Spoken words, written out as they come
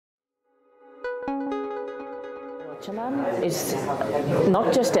Öcalan is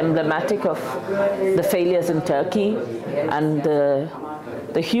not just emblematic of the failures in Turkey and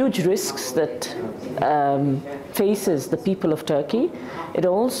the huge risks that faces the people of Turkey. It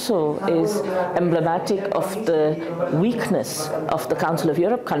also is emblematic of the weakness of the Council of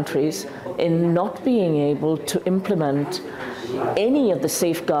Europe countries in not being able to implement any of the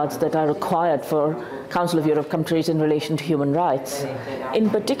safeguards that are required for Council of Europe countries in relation to human rights. In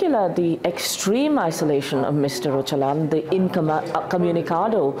particular, the extreme isolation of Mr. Öcalan, the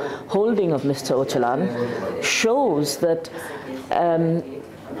incommunicado holding of Mr. Öcalan, shows that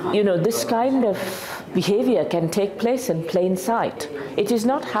this kind of behavior can take place in plain sight. It is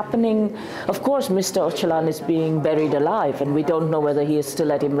not happening. Of course, Mr. Öcalan is being buried alive, and we don't know whether he is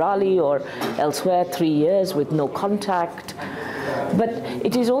still at İmralı or elsewhere, 3 years with no contact. But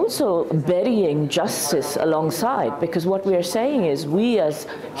it is also burying justice alongside, because what we are saying is we as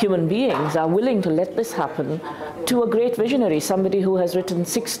human beings are willing to let this happen to a great visionary, somebody who has written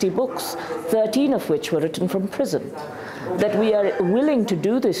 60 books, 13 of which were written from prison. That we are willing to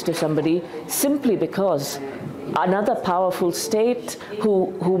do this to somebody simply because another powerful state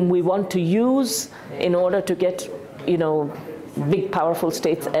whom we want to use in order to get, big powerful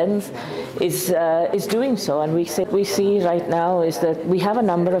states' ends is doing so. And we see right now is that we have a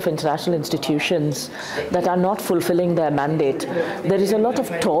number of international institutions that are not fulfilling their mandate. There is a lot of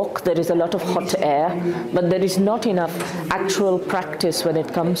talk, there is a lot of hot air, but there is not enough actual practice when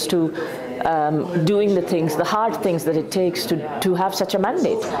it comes to doing the things, the hard things that it takes to have such a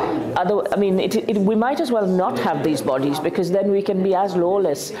mandate. We might as well not have these bodies, because then we can be as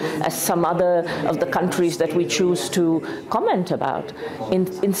lawless as some other of the countries that we choose to comment about.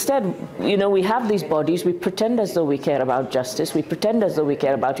 Instead, we have these bodies, we pretend as though we care about justice, we pretend as though we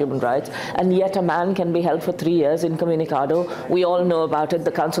care about human rights, and yet a man can be held for 3 years incommunicado. We all know about it,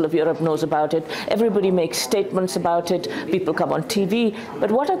 the Council of Europe knows about it, everybody makes statements about it, people come on TV, but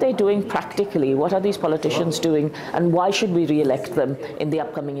what are they doing practically? What are these politicians doing, and why should we re-elect them in the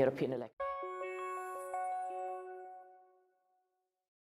upcoming European election?